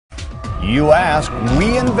You ask,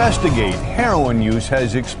 we investigate. Heroin use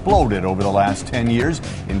has exploded over the last 10 years.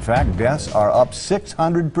 In fact, deaths are up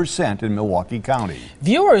 600% in Milwaukee County.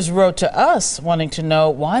 Viewers wrote to us wanting to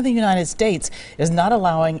know why the United States is not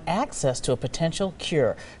allowing access to a potential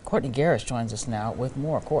cure. Courtney Garris joins us now with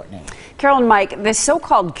more. Courtney. Carol and Mike, this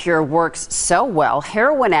so-called cure works so well.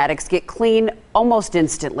 Heroin addicts get clean almost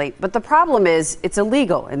instantly. But the problem is it's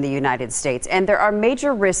illegal in the United States and there are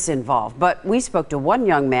major risks involved. But we spoke to one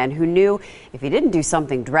young man who knew if he didn't do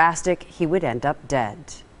something drastic, he would end up dead.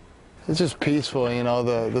 It's just peaceful, you know,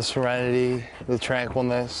 the serenity, the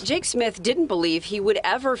tranquilness. Jake Smith didn't believe he would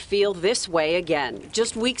ever feel this way again.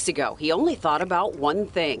 Just weeks ago, he only thought about one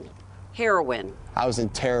thing: heroin. I was in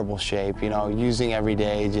terrible shape, you know, using every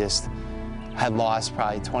day, just had lost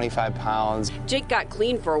probably 25 pounds. Jake got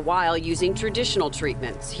clean for a while using traditional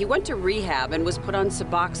treatments. He went to rehab and was put on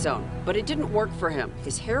Suboxone, but it didn't work for him.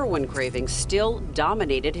 His heroin cravings still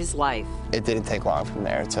dominated his life. It didn't take long from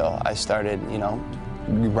there till I started, you know,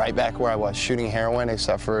 right back where I was, shooting heroin,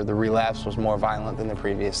 except for the relapse was more violent than the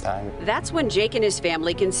previous time. That's when Jake and his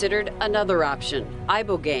family considered another option: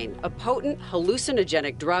 ibogaine, a potent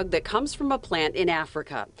hallucinogenic drug that comes from a plant in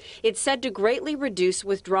Africa. It's said to greatly reduce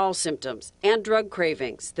withdrawal symptoms and drug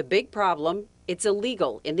cravings. The big problem: it's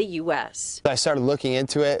illegal in the U.S. I started looking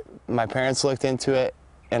into it. My parents looked into it.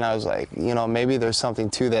 And I was like, you know, maybe there's something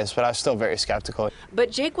to this, but I was still very skeptical.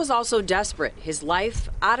 But Jake was also desperate, his life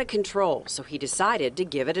out of control, so he decided to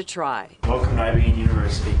give it a try. Welcome to Ibogaine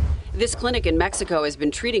University. This clinic in Mexico has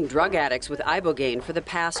been treating drug addicts with ibogaine for the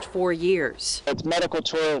past 4 years. It's medical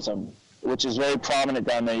tourism, which is very prominent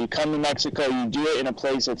down there. You come to Mexico, you do it in a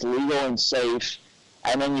place that's legal and safe,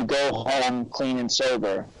 and then you go home clean and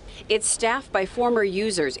sober. It's staffed by former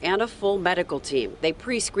users and a full medical team. They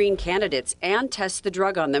pre-screen candidates and test the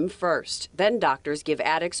drug on them first. Then doctors give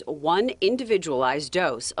addicts one individualized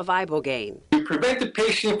dose of ibogaine. You prevent the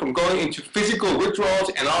patient from going into physical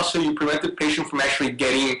withdrawals, and also you prevent the patient from actually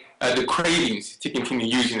getting the cravings to continue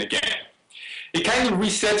using again. It kind of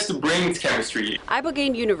resets the brain's chemistry.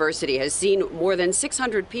 Ibogaine University has seen more than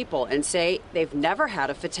 600 people and say they've never had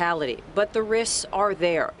a fatality, but the risks are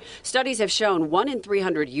there. Studies have shown 1 in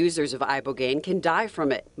 300 users of ibogaine can die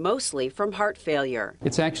from it, mostly from heart failure.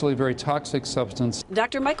 It's actually a very toxic substance.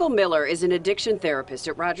 Dr. Michael Miller is an addiction therapist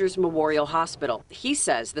at Rogers Memorial Hospital. He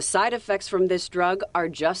says the side effects from this drug are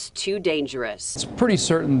just too dangerous. It's pretty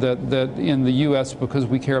certain that in the U.S., because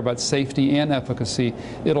we care about safety and efficacy,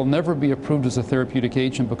 it'll never be approved as a therapeutic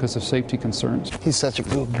agent because of safety concerns. He's such a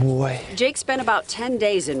good boy. Jake spent about 10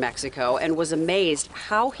 days in Mexico and was amazed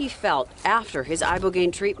how he felt after his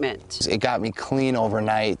ibogaine treatment. It got me clean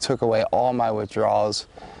overnight, took away all my withdrawals.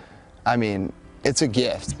 I mean, it's a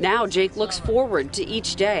gift. Now Jake looks forward to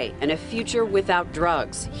each day and a future without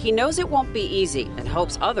drugs. He knows it won't be easy and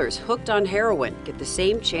hopes others hooked on heroin get the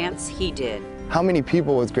same chance he did. How many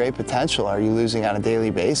people with great potential are you losing on a daily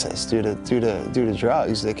basis due to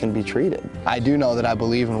drugs that can be treated? I do know that I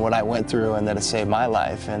believe in what I went through and that it saved my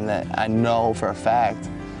life, and that I know for a fact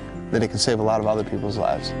that it can save a lot of other people's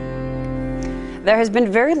lives. There has been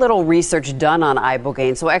very little research done on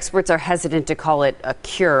ibogaine, so experts are hesitant to call it a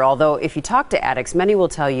cure. Although if you talk to addicts, many will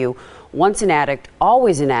tell you once an addict,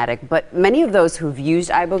 always an addict. But many of those who've used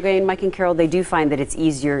ibogaine, Mike and Carol, they do find that it's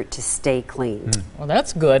easier to stay clean. Well,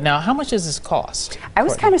 that's good. Now, how much does this cost? I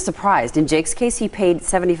was kind of surprised. In Jake's case, he paid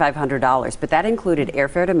 $7,500, but that included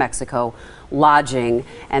airfare to Mexico, lodging,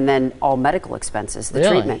 and then all medical expenses, the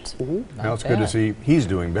treatment. Now it's good to see he's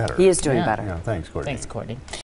doing better. He is doing better. Yeah, thanks, Courtney. Thanks, Courtney.